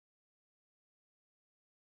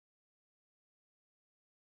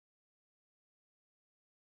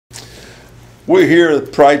We're here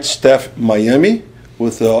at PRIDESTAFF Miami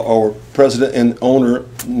with our president and owner,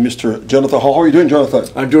 Mr. Jonathan. How are you doing, Jonathan?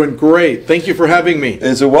 I'm doing great. Thank you for having me.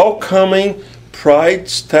 It's a welcoming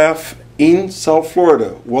PRIDESTAFF in South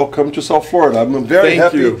Florida. Welcome to South Florida. I'm very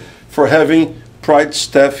happy for having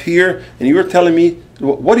PRIDESTAFF here. And you were telling me,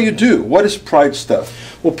 what do you do? What is PRIDESTAFF?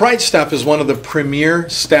 Well, PRIDESTAFF is one of the premier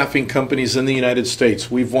staffing companies in the United States.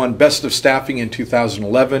 We've won Best of Staffing in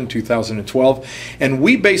 2011, 2012, and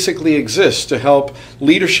we basically exist to help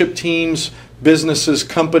leadership teams, businesses,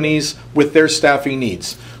 companies with their staffing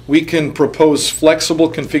needs. We can propose flexible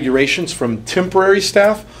configurations from temporary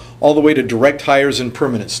staff all the way to direct hires and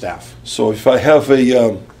permanent staff. So if I have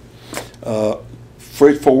a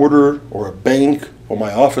freight forwarder or a bank or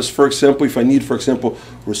my office, for example, if I need, for example,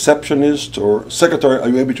 receptionist or secretary, are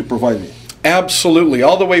you able to provide me? Absolutely.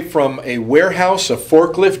 All the way from a warehouse, a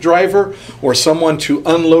forklift driver, or someone to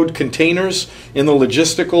unload containers in the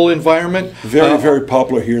logistical environment. Very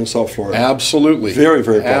popular here in South Florida. Absolutely. Very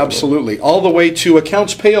popular. Absolutely. All the way to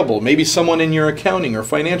accounts payable, maybe someone in your accounting or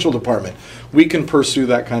financial department. We can pursue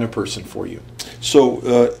that kind of person for you. So,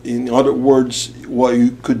 in other words, what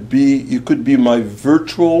you could be my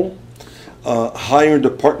virtual hiring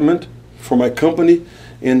department for my company.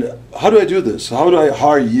 And how do I do this? How do I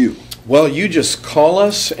hire you? Well, you just call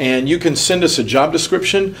us and you can send us a job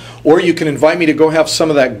description, or you can invite me to go have some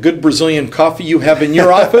of that good Brazilian coffee you have in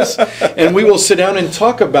your office, and we will sit down and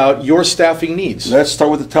talk about your staffing needs. Let's start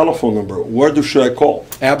with the telephone number. Where should I call?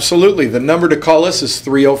 Absolutely. The number to call us is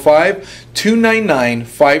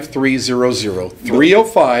 305-299-5300.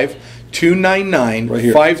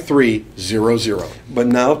 305-299-5300. But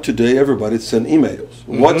now, today, everybody send emails.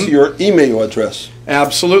 What's your email address?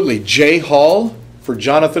 Absolutely. J Hall, for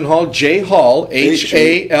Jonathan Hall, J Hall,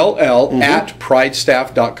 H-A-L-L, at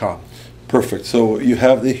PRIDESTAFF.com. Perfect. So you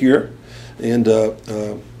have it here. And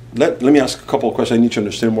let me ask a couple of questions. I need to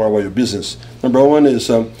understand more about your business. Number one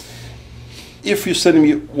is, if you send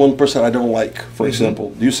me one person I don't like, for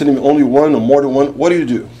example, do you send me only one or more than one? What do you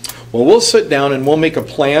do? Well, we'll sit down and we'll make a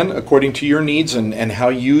plan according to your needs and how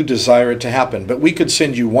you desire it to happen. But we could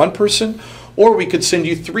send you one person, or we could send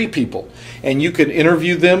you 3 people. And you could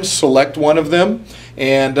interview them, select one of them,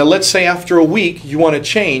 and let's say after a week you want to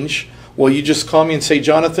change. Well, you just call me and say,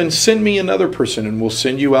 Jonathan, send me another person, and we'll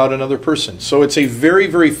send you out another person. So it's a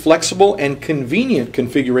very flexible and convenient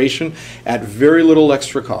configuration at very little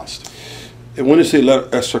extra cost. And when you say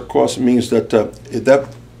extra cost, it means that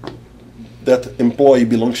that employee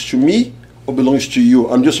belongs to me or belongs to you?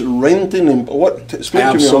 I'm just renting him. What? Explain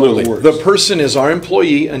Absolutely. to me how it The works. person is our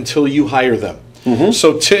employee until you hire them.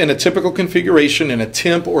 So in a typical configuration, in a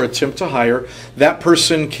temp or a temp to hire, that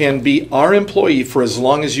person can be our employee for as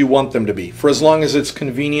long as you want them to be, for as long as it's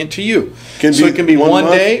convenient to you. So it can be one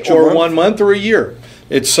day or 1 month or a year.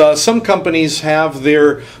 It's some companies have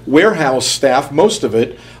their warehouse staff, most of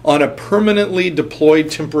it, on a permanently deployed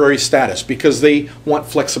temporary status because they want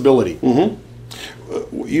flexibility.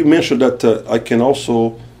 You mentioned that I can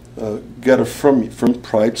also get from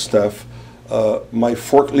PRIDESTAFF my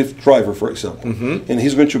forklift driver, for example, and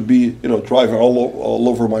he's going to be driving all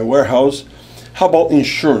over my warehouse. How about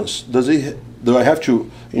insurance? Do I have to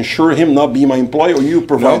insure him, not be my employee, or you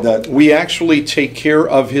provide that? We actually take care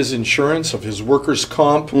of his insurance, of his workers'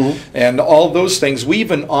 comp, and all those things. We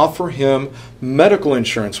even offer him medical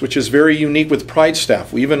insurance, which is very unique with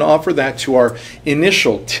PRIDESTAFF. We even offer that to our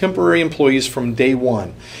initial temporary employees from day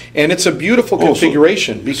one. And it's a beautiful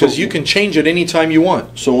configuration because you can change it anytime you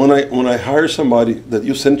want. So when I hire somebody that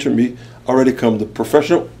you send to me, already come the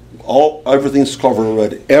professional, everything's covered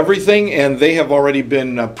already. Everything, and they have already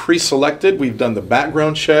been pre-selected. We've done the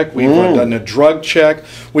background check. We've done a drug check.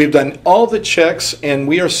 We've done all the checks, and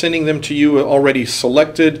we are sending them to you already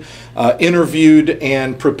selected, interviewed,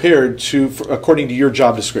 and prepared according to your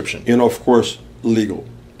job description. And of course, legal.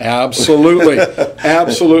 Absolutely,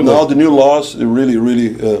 absolutely. Now the new laws really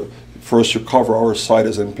for us to cover our side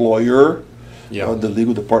as an employer. The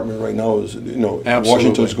legal department right now is,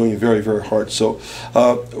 Washington is going very hard. So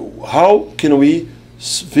how can we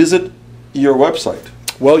visit your website?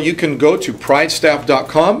 Well, you can go to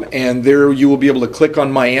PRIDESTAFF.com, and there you will be able to click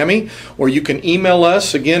on Miami, or you can email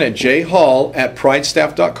us again at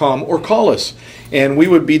jhall@PRIDESTAFF.com, or call us. And we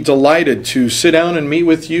would be delighted to sit down and meet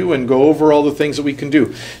with you and go over all the things that we can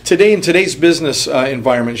do. Today, in today's business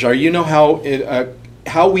environment, Jair, you know how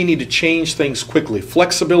we need to change things quickly.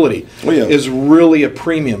 Flexibility is really a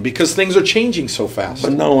premium because things are changing so fast.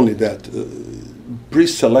 But not only that,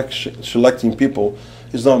 selecting people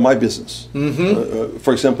is not my business.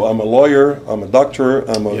 For example, I'm a lawyer, I'm a doctor,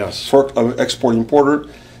 I'm an export importer,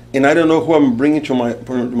 and I don't know who I'm bringing to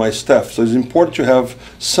my staff. So it's important to have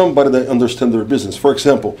somebody that understands their business. For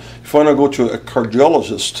example, if I want to go to a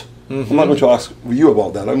cardiologist, I'm not going to ask you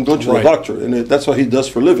about that. I'm going to the doctor, and that's what he does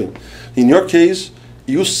for a living. In your case,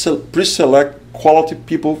 you pre-select quality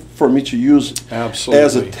people for me to use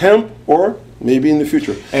as a temp or maybe in the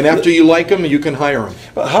future. And after you like them, you can hire them.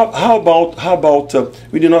 How about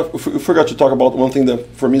we forgot to talk about one thing that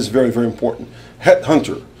for me is very, very important.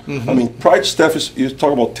 Headhunter. I mean, Pride staff is, you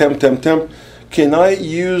talk about temp. Can I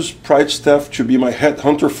use Pride staff to be my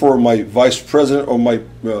headhunter for my vice president or my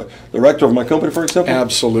director of my company, for example?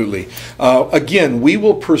 Absolutely. Again, we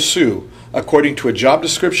will pursue according to a job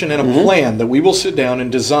description and a plan that we will sit down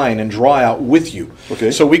and design and draw out with you. Okay.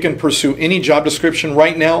 So we can pursue any job description.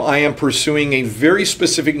 Right now, I am pursuing a very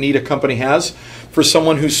specific need a company has for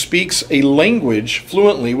someone who speaks a language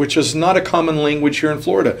fluently, which is not a common language here in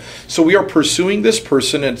Florida. So we are pursuing this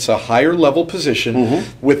person. It's a higher level position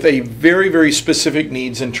with a very, very specific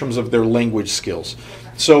needs in terms of their language skills.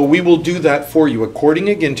 So we will do that for you according,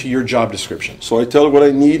 again, to your job description. So I tell you what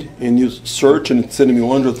I need, and you search, and it's sending me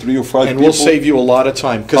 1 or 3 or 5 and people. We'll save you a lot of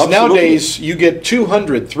time. Because nowadays, you get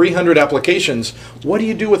 200, 300 applications. What do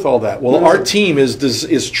you do with all that? Well, our team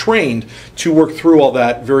is trained to work through all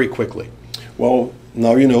that very quickly. Well,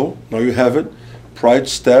 now you know. Now you have it. Pride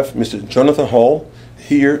staff, Mr. Jonathan Hall,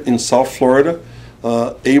 here in South Florida,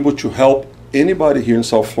 able to help anybody here in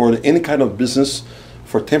South Florida, any kind of business,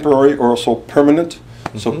 for temporary or also permanent.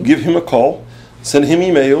 So give him a call, send him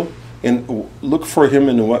email, and look for him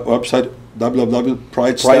in the website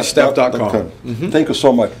www.pridestaff.com. Thank you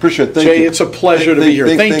so much. Appreciate it. Thank you. Jay, it's a pleasure to be here.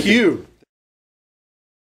 Thank you.